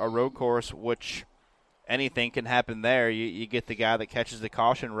going to a road course, which anything can happen there. You get the guy that catches the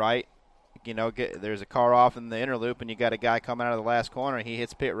caution right. There's a car off in the inner loop, and you got a guy coming out of the last corner, and he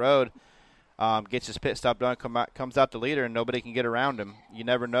hits pit road, gets his pit stop done, comes out the leader, and nobody can get around him. You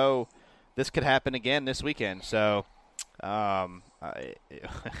never know. This could happen again this weekend. So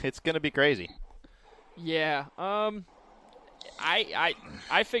it's going to be crazy. Yeah.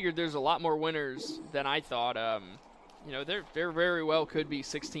 I figured there's a lot more winners than I thought. There very well could be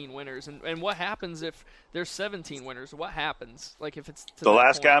 16 winners. And what happens if there's 17 winners? What happens? Like if it's to the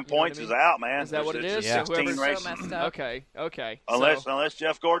last point, guy in points is out, man. Is that what it is? Yeah. So whoever's races. So messed up. Okay. Unless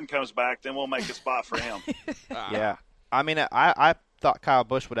Jeff Gordon comes back, then we'll make a spot for him. Yeah. I mean, I thought Kyle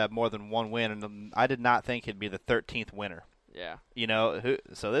Busch would have more than one win, and I did not think he'd be the 13th winner. Yeah.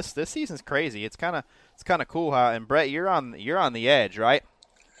 So this season's crazy. It's kind of cool how. And Brett, you're on the edge, right?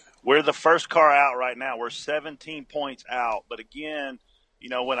 We're the first car out right now. We're 17 points out. But again,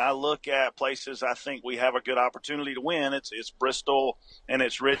 when I look at places I think we have a good opportunity to win, it's Bristol and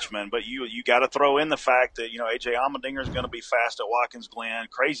it's Richmond. But you got to throw in the fact that, A.J. Allmendinger is going to be fast at Watkins Glen.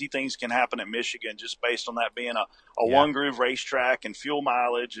 Crazy things can happen at Michigan just based on that being a one-groove racetrack and fuel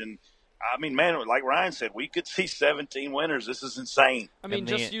mileage. And, I mean, man, like Ryan said, we could see 17 winners. This is insane. I mean,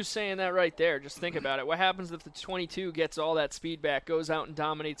 just you saying that right there, just think about it. What happens if the 22 gets all that speed back, goes out and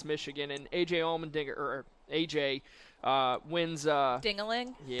dominates Michigan, and A.J. Allmendinger, or A.J., wins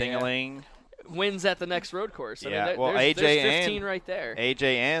Ding-a-ling? Yeah, Ding-a-ling. Wins at the next road course. Yeah, I mean, well, there's AJ 15 and right there. AJ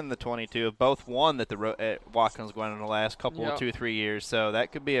and the 22 have both won at Watkins Glen in the last couple, 2-3 years. So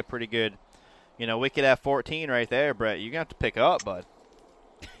that could be a pretty good. We could have 14 right there, Brett. You're gonna have to pick up, bud.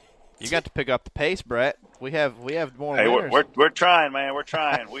 You got to pick up the pace, Brett. We have more. Hey, winners. we're trying, man. We're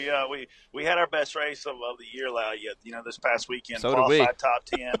trying. We had our best race of the year, this past weekend. So did we. Qualified top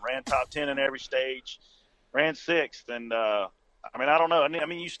 10, ran top 10 in every stage, ran 6th, and I mean, I don't know. I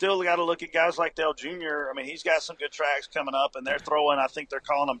mean, you still got to look at guys like Dale Jr. I mean, he's got some good tracks coming up, and they're throwing. I think they're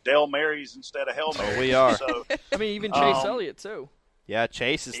calling them Dale Marys instead of Hail Marys. Oh, we are. So, I mean, even Chase Elliott too. Yeah,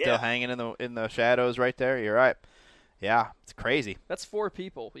 Chase is still hanging in the shadows right there. You're right. Yeah, it's crazy. That's 4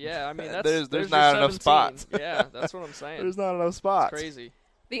 people. Yeah, I mean, there's not enough spots. Yeah, that's what I'm saying. There's not enough spots. It's crazy.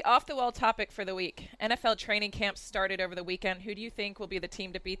 The off-the-wall topic for the week. NFL training camps started over the weekend. Who do you think will be the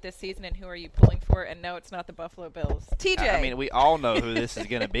team to beat this season, and who are you pulling for? And no, it's not the Buffalo Bills. TJ. I mean, we all know who this is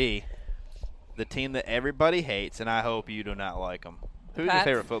going to be. The team that everybody hates, and I hope you do not like them. Who's your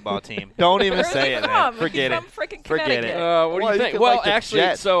favorite football team? Don't even say it, man. Forget it. Forget it. What do you think? Well, like actually,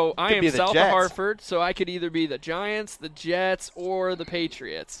 Jets. so I am south Jets. of Hartford, so I could either be the Giants, the Jets, or the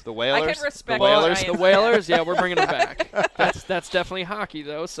Patriots. The Whalers? I can respect the Whalers. The Whalers, yeah, we're bringing them back. That's definitely hockey,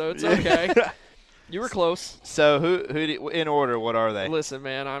 though, so it's okay. You were close. So who in order, what are they? Listen,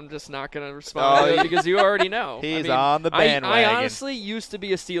 man, I'm just not going to respond to it because you already know. He's on the bandwagon. I honestly used to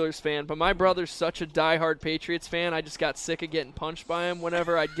be a Steelers fan, but my brother's such a diehard Patriots fan, I just got sick of getting punched by him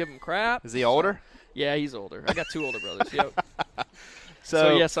whenever I'd give him crap. Is he older? Yeah, he's older. I got 2 older brothers. Yep.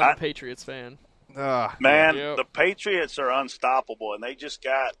 So yes, I'm a Patriots fan. Man, the Patriots are unstoppable, and they just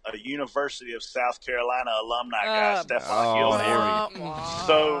got a University of South Carolina alumni guy, Stephon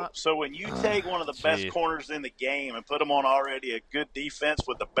Gilmore. So when you take one of the best corners in the game and put them on already a good defense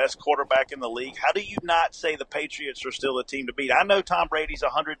with the best quarterback in the league, how do you not say the Patriots are still a team to beat? I know Tom Brady's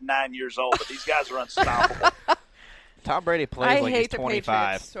 109 years old, but these guys are unstoppable. Tom Brady plays like he's 25.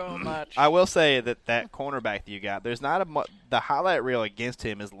 I hate the Patriots so much. I will say that cornerback that you got, there's not the highlight reel against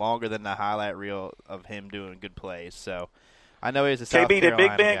him is longer than the highlight reel of him doing good plays. So I know he's a South KB, Carolina did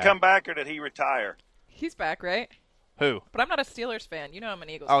Big Ben guy. come back or did he retire? He's back, right? Who? But I'm not a Steelers fan. You know I'm an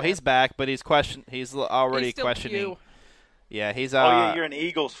Eagles Oh, fan. he's back, but he's already He's still questioning. Pew. Yeah, he's. Oh yeah, you're an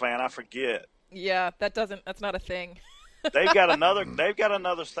Eagles fan. I forget. Yeah, that's not a thing. They've got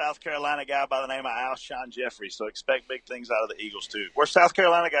another South Carolina guy by the name of Alshon Jeffrey, so expect big things out of the Eagles too. Where South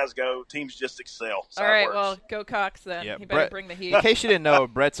Carolina guys go, teams just excel. All right, well, go Cox then. Yeah, He better Brett, bring the heat. in case you didn't know,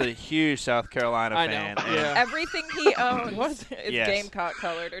 Brett's a huge South Carolina fan. Yeah. Everything he owns is Yes. Gamecock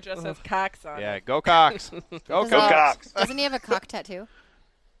colored or just says Cox on Yeah, it. go Cox. Go Cox. Doesn't he have a cock tattoo?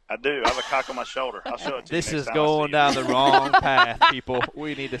 I do. I have a cock on my shoulder. I'll show it to you. This next is time I going see down you. the wrong path, people.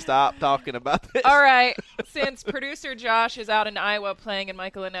 We need to stop talking about this. All right. Since producer Josh is out in Iowa playing in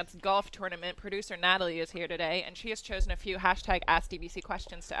Michael Annette's golf tournament, producer Natalie is here today, and she has chosen a few #AskDBC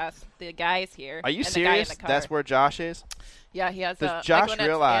questions to ask the guys here. Are you and the guy in serious? the car. That's where Josh is? Yeah, he has Does Michael Josh Annette's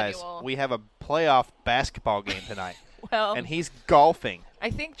realize annual. we have a playoff basketball game tonight? Well, and he's golfing. I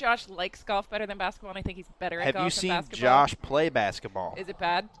think Josh likes golf better than basketball, and I think he's better at Have golf you than seen basketball. Josh play basketball? Is it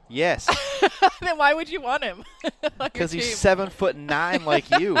bad? Yes, Then why would you want him? because he's 7'9" like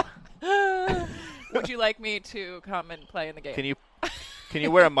you. Would you like me to come and play in the game? Can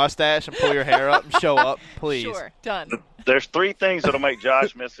you wear a mustache and pull your hair up and show up, please? Sure, done. There's 3 things that'll make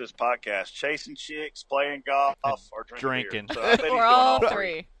Josh miss this podcast: chasing chicks, playing golf, or drinking. Beer. So I bet he's Or doing all all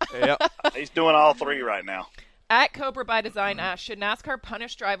three. Yep. He's doing all 3 right now. At Cobra by Design asks, should NASCAR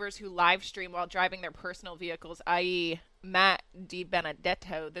punish drivers who live stream while driving their personal vehicles, i.e. Matt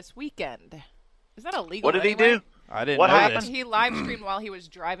DiBenedetto this weekend? Is that illegal? What did he anyway? do? I didn't What know happened? this. He live streamed while he was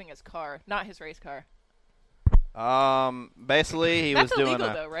driving his car, not his race car. Basically, he That's was doing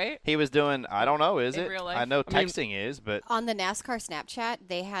illegal, though, right? He was doing. I don't know. Is In it? real life? I know I mean- texting is, but On the NASCAR Snapchat,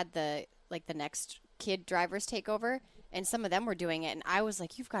 they had the next kid drivers take over, and some of them were doing it, and I was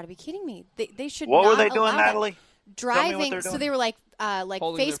like, "You've got to be kidding me! They should." What not were they doing, allow that." Natalie? Tell me what Driving. they're So doing. they were like Holding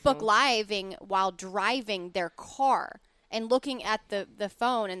their Facebook phone. living while driving their car and looking at the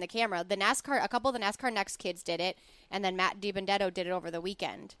phone and the camera. A couple of the NASCAR Next kids did it, and then Matt DiBenedetto did it over the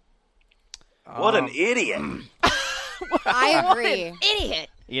weekend. What an idiot! I agree. Idiot.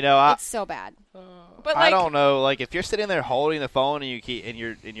 you know, It's so bad. But I like, don't know. Like if you're sitting there holding the phone and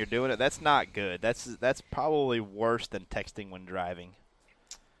you're doing it, that's not good. That's probably worse than texting when driving.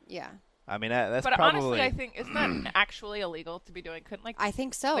 Yeah. I mean, that's but probably. honestly, I think isn't that actually illegal to be doing? Couldn't I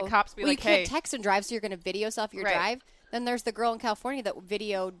think so. the cops be well, like, you can't "Hey, text and drive, so you're going to video yourself your Right. drive. Then there's the girl in California that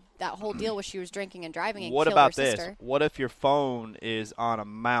videoed that whole deal where she was drinking and driving and What killed about her this? sister. What if your phone is on a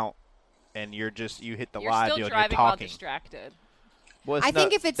mount and you hit the you're live still deal and driving you're while talking? distracted." Well, it's I think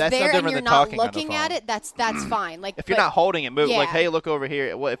no- if it's that's no there and different you're than not talking on the looking at phone. it, that's fine. Like If you're but- not holding it, move like, Yeah. hey, look over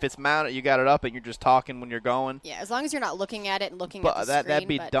here. Well, if it's mounted, you got it up, and you're just talking when you're going. Yeah, as long as you're not looking at it and looking But at the screen. that'd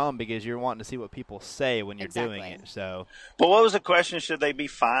be but dumb because you're wanting to see what people say when you're doing Exactly. it. So But what was the question? Should they be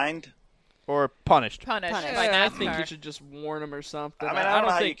fined? or punished. Punished Punished. by I NASCAR. think you should just warn them or something. I mean, I don't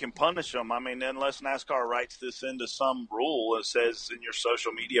know how you think can punish them. I mean, unless NASCAR writes this into some rule that says in your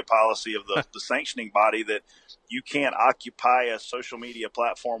social media policy of the sanctioning body that you can't occupy a social media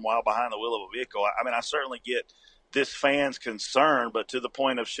platform while behind the wheel of a vehicle. I mean, I certainly get this fan's concern, but to the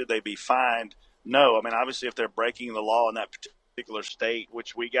point of should they be fined? No. I mean, obviously, if they're breaking the law in that particular state,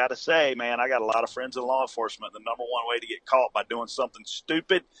 which we got to say, man, I got a lot of friends in law enforcement. The number one way to get caught by doing something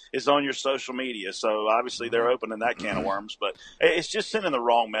stupid is on your social media. So obviously they're opening that can of worms, but it's just sending the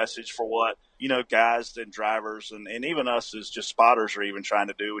wrong message for what, guys and drivers and even us as just spotters are even trying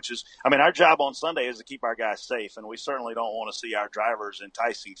to do, which is, I mean, our job on Sunday is to keep our guys safe. And we certainly don't want to see our drivers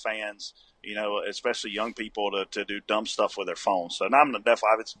enticing fans, especially young people to do dumb stuff with their phones. So I'm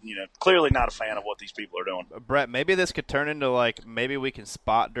definitely, clearly not a fan of what these people are doing. Brett, maybe this could turn into maybe we can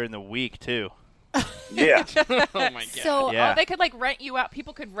spot during the week too. Yeah. oh my god. So Yeah. They could rent you out.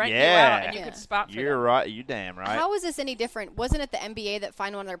 People could rent you Yeah. out, and you Yeah. could spot for You're them. right. You damn right. how is this any different? Wasn't it the NBA that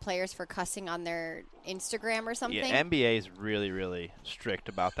fined one of their players for cussing on their Instagram or something? Yeah, NBA is really, really strict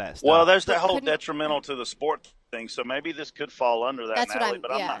about that stuff. Well, there's that whole couldn't- detrimental to the sport thing, so maybe this could fall under that, That's what Natalie. I'm-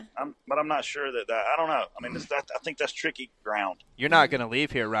 But yeah. I'm not sure that I don't know. I mean, I think that's tricky ground. You're not going to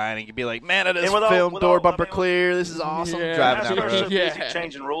leave here, Ryan, and you'd be like, man, I just And with all- filmed with door all- bumper I mean, clear. This is awesome. Yeah. Driving down the NASCAR's so road. busy Yeah.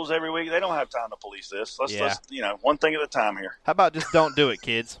 changing rules every week. They don't have time to police this. Let's Yeah. one thing at a time here. How about just don't do it,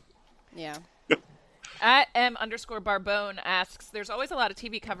 kids? Yeah. At @M_Barbone asks, there's always a lot of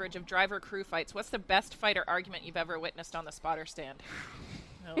TV coverage of driver crew fights. What's the best fighter argument you've ever witnessed on the spotter stand?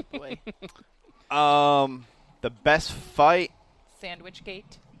 Oh, boy. The best fight, Sandwich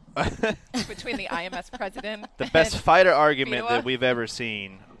Gate between the IMS president. the best fighter argument Biwa. that we've ever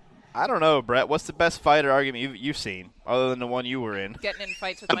seen. I don't know, Brett. What's the best fighter argument you've seen, other than the one you were in? Getting in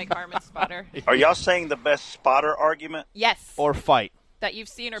fights with Mike Harmon's spotter. Are y'all saying the best spotter argument? Yes. Or fight? that you've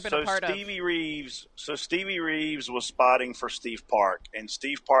seen or been a part of. Stevie Reeves was spotting for Steve Park, and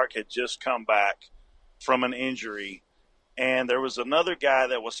Steve Park had just come back from an injury. And there was another guy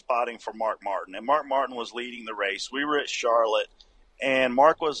that was spotting for Mark Martin, and Mark Martin was leading the race. We were at Charlotte, and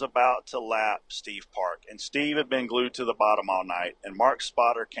Mark was about to lap Steve Park, and Steve had been glued to the bottom all night. And Mark's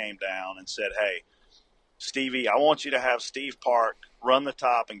spotter came down and said, "Hey, Stevie, I want you to have Steve Park run the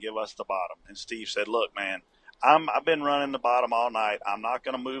top and give us the bottom." And Steve said, "Look, man, I've been running the bottom all night. I'm not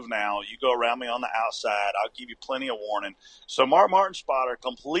going to move now. You go around me on the outside. I'll give you plenty of warning." So Mark Martin's spotter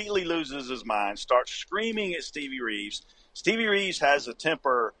completely loses his mind, starts screaming at Stevie Reeves. Stevie Reeves has a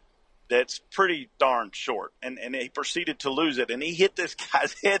temper that's pretty darn short, and he proceeded to lose it. And he hit this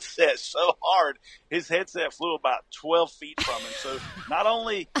guy's headset so hard, his headset flew about 12 feet from him. So not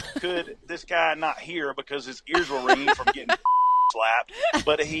only could this guy not hear because his ears were ringing from getting slapped,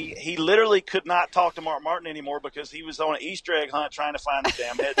 but he literally could not talk to Mark Martin anymore because he was on an Easter egg hunt trying to find the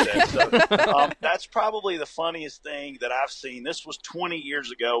damn headset. So that's probably the funniest thing that I've seen. This was 20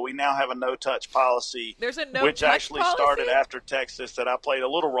 years ago. We now have a no-touch policy, There's a no-touch which actually policy? started after Texas that I played a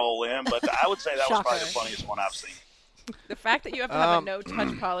little role in, but I would say that was probably the funniest one I've seen. The fact that you have to have a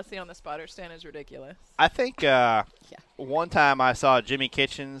no-touch policy on the spotter stand is ridiculous. I think one time I saw Jimmy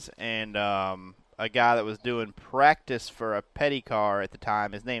Kitchens and a guy that was doing practice for a petty car at the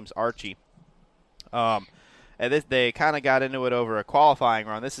time. His name's Archie. And they kind of got into it over a qualifying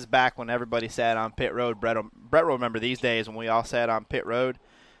run. This is back when everybody sat on pit road. Brett will remember these days when we all sat on pit road,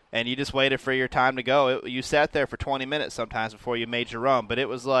 and you just waited for your time to go. You sat there for 20 minutes sometimes before you made your run, but it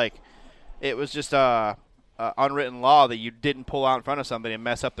was just unwritten law that you didn't pull out in front of somebody and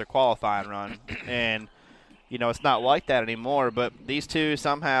mess up their qualifying run. And it's not like that anymore, but these two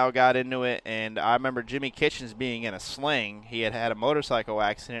somehow got into it, and I remember Jimmy Kitchens being in a sling. He had had a motorcycle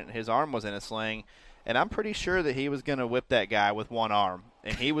accident, and his arm was in a sling, and I'm pretty sure that he was going to whip that guy with one arm,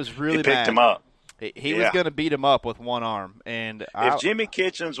 and he was really mad. He picked him up. He was going to beat him up with one arm. And if Jimmy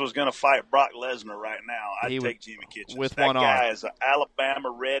Kitchens was going to fight Brock Lesnar right now, I'd take Jimmy Kitchens. With that one arm. That guy is an Alabama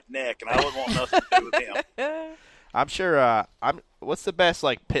redneck, and I wouldn't want nothing to do with him. I'm sure. What's the best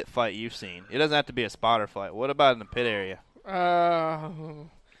pit fight you've seen? It doesn't have to be a spotter fight. What about in the pit area?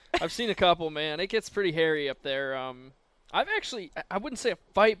 I've seen a couple, man. It gets pretty hairy up there. I wouldn't say a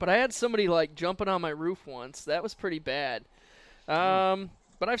fight, but I had somebody jumping on my roof once. That was pretty bad.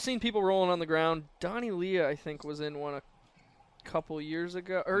 But I've seen people rolling on the ground. Donnie Leah, I think, was in one a couple years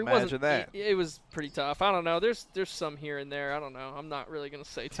ago. Or Imagine that. It was pretty tough. I don't know. There's some here and there. I don't know. I'm not really going to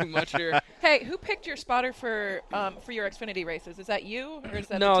say too much here. Hey, who picked your spotter for your Xfinity races? Is that you or is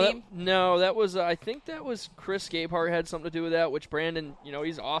that the team? That was I think that was Chris Gabehart had something to do with that, which Brandon,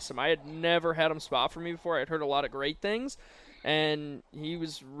 he's awesome. I had never had him spot for me before. I had heard a lot of great things, and he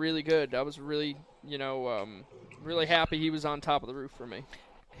was really good. I was really, really happy he was on top of the roof for me.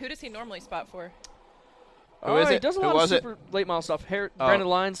 Who does he normally spot for? He does a lot of super late model stuff. Brandon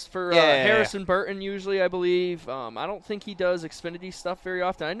Lyons for Harrison Burton usually, I believe. I don't think he does Xfinity stuff very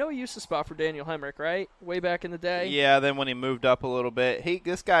often. I know he used to spot for Daniel Hemrick, right? Way back in the day. Yeah, then when he moved up a little bit.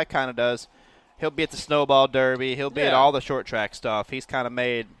 This guy kind of does. He'll be at the Snowball Derby. He'll be at all the short track stuff. He's kind of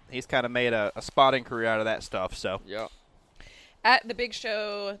made a spotting career out of that stuff. So yeah. At the Big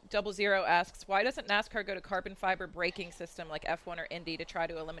Show, 00 asks, why doesn't NASCAR go to carbon fiber braking system like F1 or Indy to try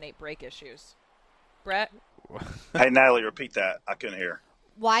to eliminate brake issues? Brett? Hey, Natalie, repeat that. I couldn't hear.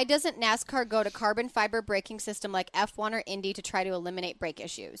 Why doesn't NASCAR go to carbon fiber braking system like F1 or Indy to try to eliminate brake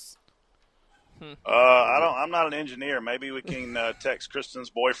issues? I'm not an engineer. Maybe we can text Kristen's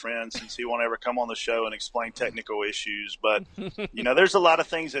boyfriend since he won't ever come on the show and explain technical issues. But, there's a lot of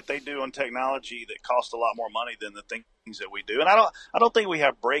things that they do on technology that cost a lot more money than the things that we do. And I don't think we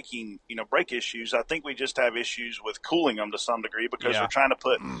have brake issues. I think we just have issues with cooling them to some degree because we're trying to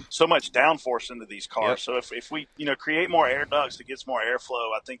put so much downforce into these cars. Yep. So if we, create more air ducts that gets more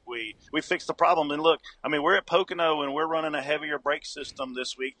airflow, I think we fix the problem. And look, we're at Pocono and we're running a heavier brake system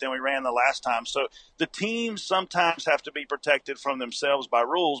this week than we ran the last time. So the teams sometimes have to be protected from themselves by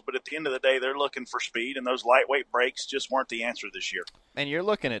rules, but at the end of the day, they're looking for speed, and those lightweight brakes just weren't the answer this year. And you're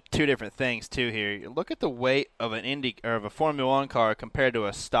looking at two different things, too, here. You look at the weight of an Indy or of a Formula One car compared to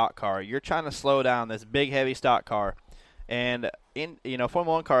a stock car. You're trying to slow down this big, heavy stock car. And, Formula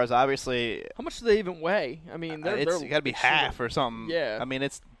One cars, obviously... How much do they even weigh? They're got to be half or something. Yeah.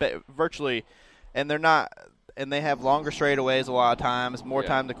 It's virtually... And they're not... And they have longer straightaways a lot of times, more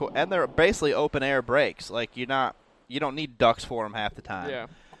time to cool. And they're basically open-air brakes. You don't need ducts for them half the time. Yeah.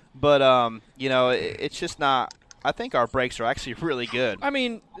 But, it's just not... I think our brakes are actually really good.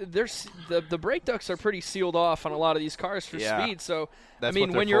 There's the brake ducts are pretty sealed off on a lot of these cars for speed. So, That's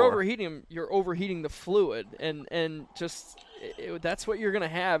when what you're for. overheating them, you're overheating the fluid, and just that's what you're going to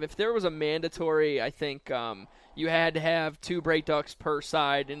have. If there was a mandatory, I think you had to have 2 brake ducts per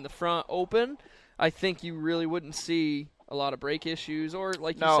side in the front open, I think you really wouldn't see a lot of brake issues. Or,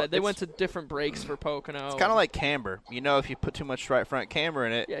 like you said, they went to different brakes for Pocono. It's kind of like camber. If you put too much right front camber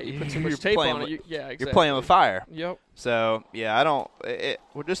in it, you put too much tape on it. Exactly. You're playing with fire. Yep. So, yeah,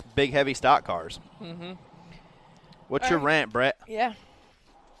 we're just big, heavy stock cars. Mm-hmm. What's your rant, Brett? Yeah.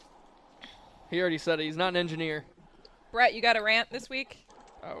 He already said it. He's not an engineer. Brett, you got a rant this week?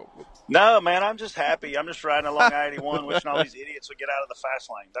 Oh, whoops. No, man, I'm just happy. I'm just riding along I-81 wishing all these idiots would get out of the fast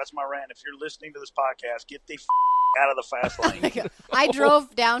lane. That's my rant. If you're listening to this podcast, get the out of the fast lane. I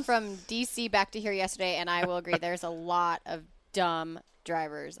drove down from D.C. back to here yesterday, and I will agree there's a lot of dumb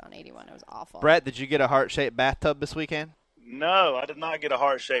drivers on 81. It was awful. Brett, did you get a heart-shaped bathtub this weekend? No, I did not get a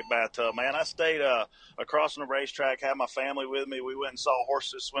heart-shaped bathtub, man. I stayed across on the racetrack, had my family with me. We went and saw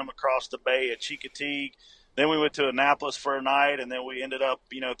horses swim across the bay at Chicoteague. Then we went to Annapolis for a night, and then we ended up,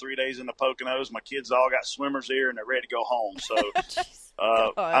 3 days in the Poconos. My kids all got swimmer's ear, and they're ready to go home. So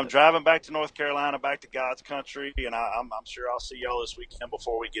I'm driving back to North Carolina, back to God's country, and I'm sure I'll see y'all this weekend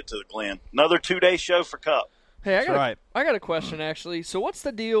before we get to the Glen. Another 2-day show for Cup. Hey, I got a question, actually. So what's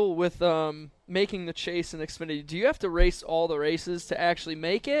the deal with making the chase in Xfinity? Do you have to race all the races to actually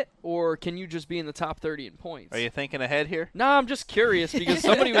make it, or can you just be in the top 30 in points? Are you thinking ahead here? No, I'm just curious because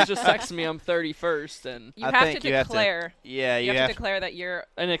somebody was just texting me I'm 31st. And you have to declare. You have to declare that you're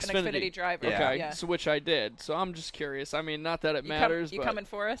an Xfinity driver. Yeah. Okay, yeah. So which I did. So I'm just curious. I mean, not that it matters. You coming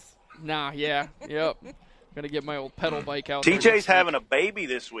for us? Nah, yeah. Yep. Gonna get my old pedal bike out. TJ's having a baby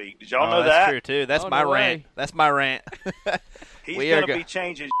this week. Did y'all know that? That's true too. That's my rant. That's my rant. He's gonna be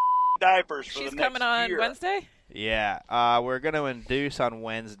changing diapers for the next year. She's coming on Wednesday? Yeah. We're gonna induce on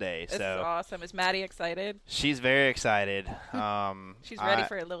Wednesday. This is awesome. Is Maddie excited? She's very excited. She's ready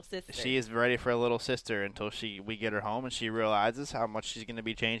for a little sister. She is ready for a little sister until we get her home and she realizes how much she's gonna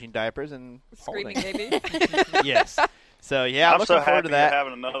be changing diapers and screaming holding. baby. Yes. So yeah, I'm so looking forward to that. You're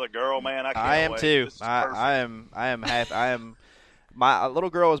having another girl, man. I am too. I am happy. My little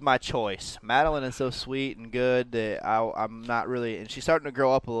girl is my choice. Madeline is so sweet and good that I'm not really. And she's starting to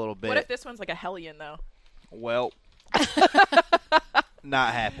grow up a little bit. What if this one's like a hellion though? Well,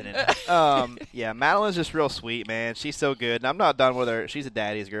 not happening. Yeah, Madeline's just real sweet, man. She's so good, and I'm not done with her. She's a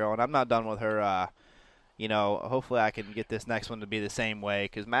daddy's girl, and I'm not done with her. Hopefully I can get this next one to be the same way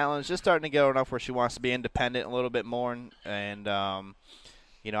because Madeline's just starting to get enough where she wants to be independent a little bit more, and I'm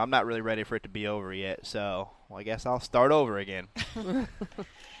not really ready for it to be over yet. So I guess I'll start over again.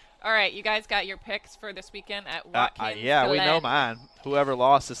 All right, you guys got your picks for this weekend at Watkins. Yeah, Glen. we know mine. Whoever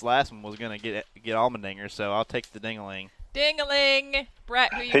lost this last one was going to get Allmendinger, so I'll take the ding-a-ling. Ding-a-ling.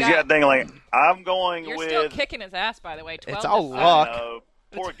 Brett, who you He's got ding-a-ling. I'm going You're with... still kicking his ass, by the way. 12 It's all luck. I know.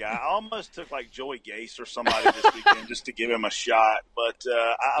 Poor guy. I almost took like Joey Gase or somebody this weekend just to give him a shot. But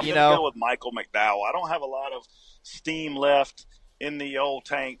I'm going to go with Michael McDowell. I don't have a lot of steam left in the old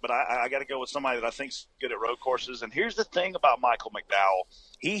tank, but I got to go with somebody that I think's good at road courses. And here's the thing about Michael McDowell.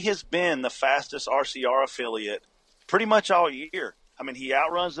 He has been the fastest RCR affiliate pretty much all year. I mean, he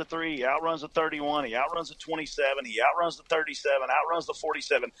outruns the 3, he outruns the 31, he outruns the 27, he outruns the 37, outruns the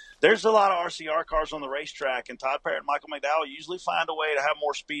 47. There's a lot of RCR cars on the racetrack, and Todd Parrott and Michael McDowell usually find a way to have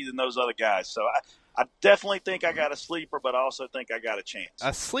more speed than those other guys. So I definitely think I got a sleeper, but I also think I got a chance.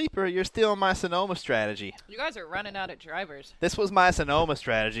 A sleeper? You're stealing my Sonoma strategy. You guys are running out of drivers. This was my Sonoma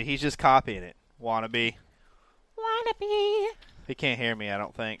strategy. He's just copying it. Wannabe. He can't hear me, I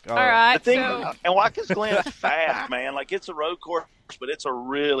don't think. All right. And Watkins Glen is fast, man. Like, it's a road course, but it's a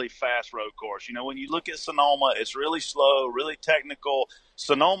really fast road course. When you look at Sonoma, it's really slow, really technical.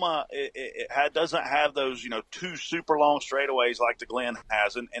 Sonoma it doesn't have those, 2 super long straightaways like the Glen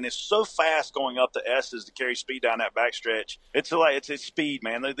has. And it's so fast going up the S's to carry speed down that backstretch. It's speed,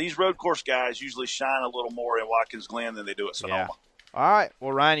 man. These road course guys usually shine a little more in Watkins Glen than they do at Sonoma. Yeah. All right.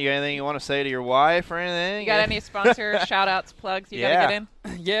 Well, Ryan, you got anything you want to say to your wife or anything? You got any sponsor shout-outs, plugs you got to get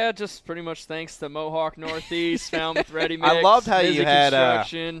in? Yeah, just pretty much thanks to Mohawk Northeast, Falmouth Ready Mix. I loved how you had I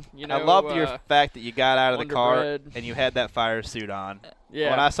loved your fact that you got out of the car Bread. and you had that fire suit on. Yeah.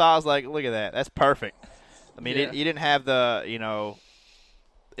 When I saw, I was like, look at that. That's perfect. I mean, Yeah. you didn't have the,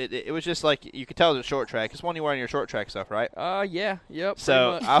 it was just like you could tell it was a short track. It's one you wear in your short track stuff, right? Yeah. Yep.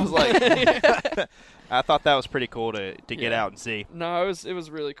 So pretty much. I was like, I thought that was pretty cool to get out and see. No, it was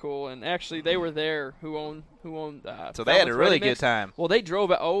really cool, and actually they were there. Who owned? So they had a really good time. Well, they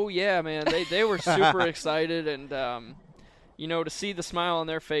drove it. Oh yeah, man, they were super excited, and to see the smile on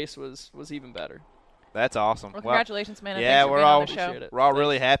their face was even better. That's awesome. Well, congratulations, man. And Yeah, thanks for being on the show. we're all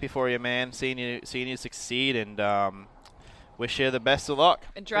really happy for you, man. Seeing you succeed, and Wish you the best of luck.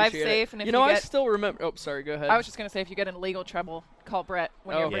 And drive Appreciate safe. it. And if you know, you I get, still remember. Oh, sorry. Go ahead. I was just going to say, if you get in legal trouble, call Brett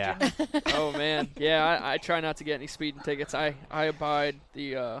when you're in Virginia. Oh man, yeah. I try not to get any speeding tickets. I abide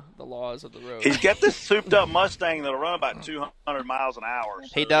the laws of the road. He's got this souped-up Mustang that'll run about 200 miles an hour. So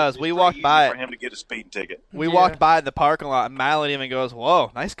He does. it's We pretty walked easy by for it. him to get a speeding ticket. We walked by the parking lot, and Mallet even goes,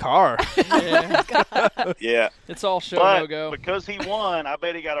 "Whoa, nice car." Yeah. It's all show But no go. because he won, I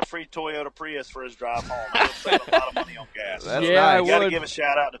bet he got a free Toyota Prius for his drive home. He'll save a lot of money on gas. That's Yeah, nice. I Got to would. give a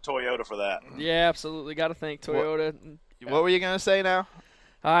shout-out to Toyota for that. Yeah, absolutely. Got to thank Toyota. What were you gonna say now?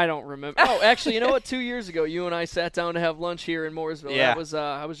 I don't remember. Oh, actually, you know what? 2 years ago, you and I sat down to have lunch here in Mooresville. Yeah. That was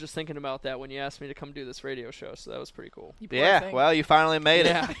I was just thinking about that when you asked me to come do this radio show, so that was pretty cool. Yeah, well, you finally made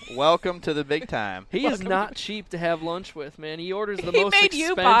Yeah. it. Welcome to the big time. He is not cheap to have lunch with, man. He orders the He most made expensive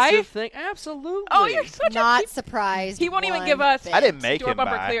you buy? thing. Absolutely. Oh, you're such Not a cheap. surprised. He won't even one give us bit. I didn't make Door him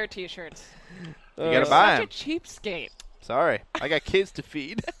Bumper buy. Clear T-shirts. You gotta buy Such him. a cheapskate. Sorry, I got kids to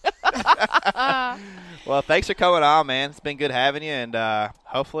feed. Well, thanks for coming on, man. It's been good having you, and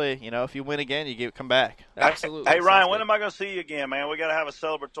hopefully, if you win again, you come back. Absolutely. Hey, Ryan, when am I going to see you again, man? We got to have a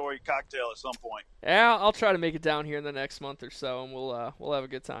celebratory cocktail at some point. Yeah, I'll try to make it down here in the next month or so, and we'll have a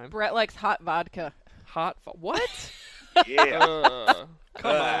good time. Brett likes hot vodka. What? Yeah.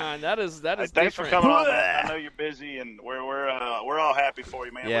 Come on, that is Thanks different. for coming on, man. I know you're busy, and we're all happy for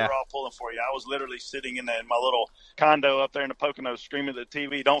you, man. Yeah. We're all pulling for you. I was literally sitting in my little condo up there in the Poconos screaming at the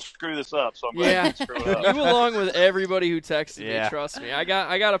TV, "Don't screw this up!" So I'm glad Yeah, you didn't screw it up. you along with everybody who texted Yeah. me. Trust me, I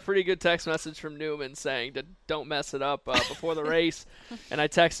got a pretty good text message from Newman saying to don't mess it up before the race, and I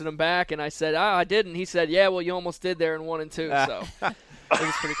texted him back and I said, I didn't. He said, yeah, well, you almost did there in 1 and 2, so it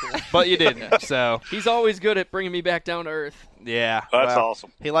was pretty cool. But you didn't, so. He's always good at bringing me back down to earth. Yeah. That's well,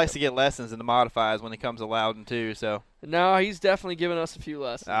 awesome. He likes to get lessons in the modifies when he comes to Loudon, too, so. No, he's definitely given us a few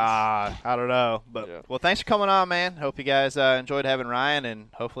lessons. I don't know. But Well, thanks for coming on, man. Hope you guys enjoyed having Ryan, and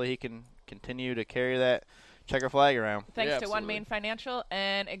hopefully he can continue to carry that checker flag around. Thanks to One Main Financial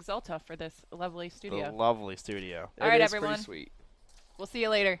and Exalta for this lovely studio. The lovely studio. All right, is everyone. pretty sweet. We'll see you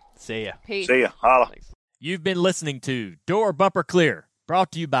later. See ya. Peace. See ya. Holla. You've been listening to Door Bumper Clear,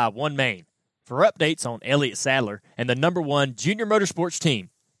 brought to you by One Main. For updates on Elliott Sadler and the #1 junior motorsports team,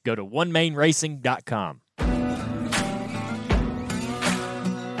 go to onemainracing.com.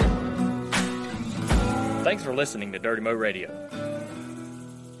 Thanks for listening to Dirty Mo Radio.